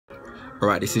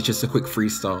Alright, this is just a quick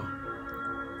freestyle.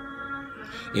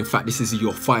 In fact, this is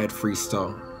your fired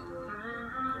freestyle.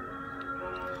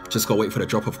 Just gotta wait for the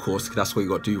drop, of course, because that's what you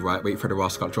gotta do, right? Wait for the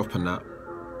rascal drop and that.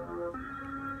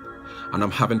 And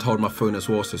I'm having to hold my phone as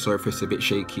well, so sorry if it's a bit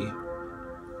shaky.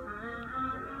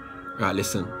 Right,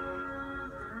 listen.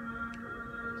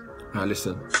 Right,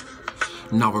 listen.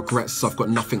 Now regrets, I've got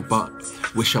nothing but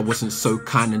wish I wasn't so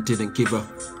kind and didn't give a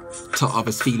to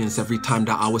others' feelings every time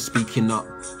that I was speaking up.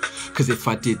 Cause if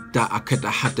I did that, I could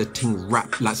have had the ting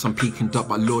wrapped like some Peking duck,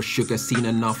 but Lord Sugar seen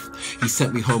enough. He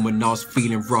sent me home when I was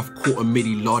feeling rough, caught a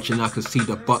midi large and I could see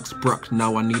the bucks bruck.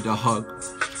 Now I need a hug,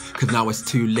 cause now it's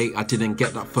too late, I didn't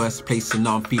get that first place and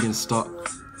now I'm feeling stuck.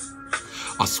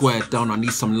 I swear down, I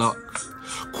need some luck.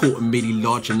 Caught a midi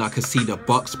large and I could see the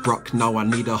bucks bruck. Now I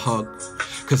need a hug,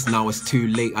 cause now it's too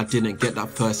late, I didn't get that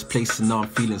first place and now I'm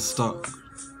feeling stuck.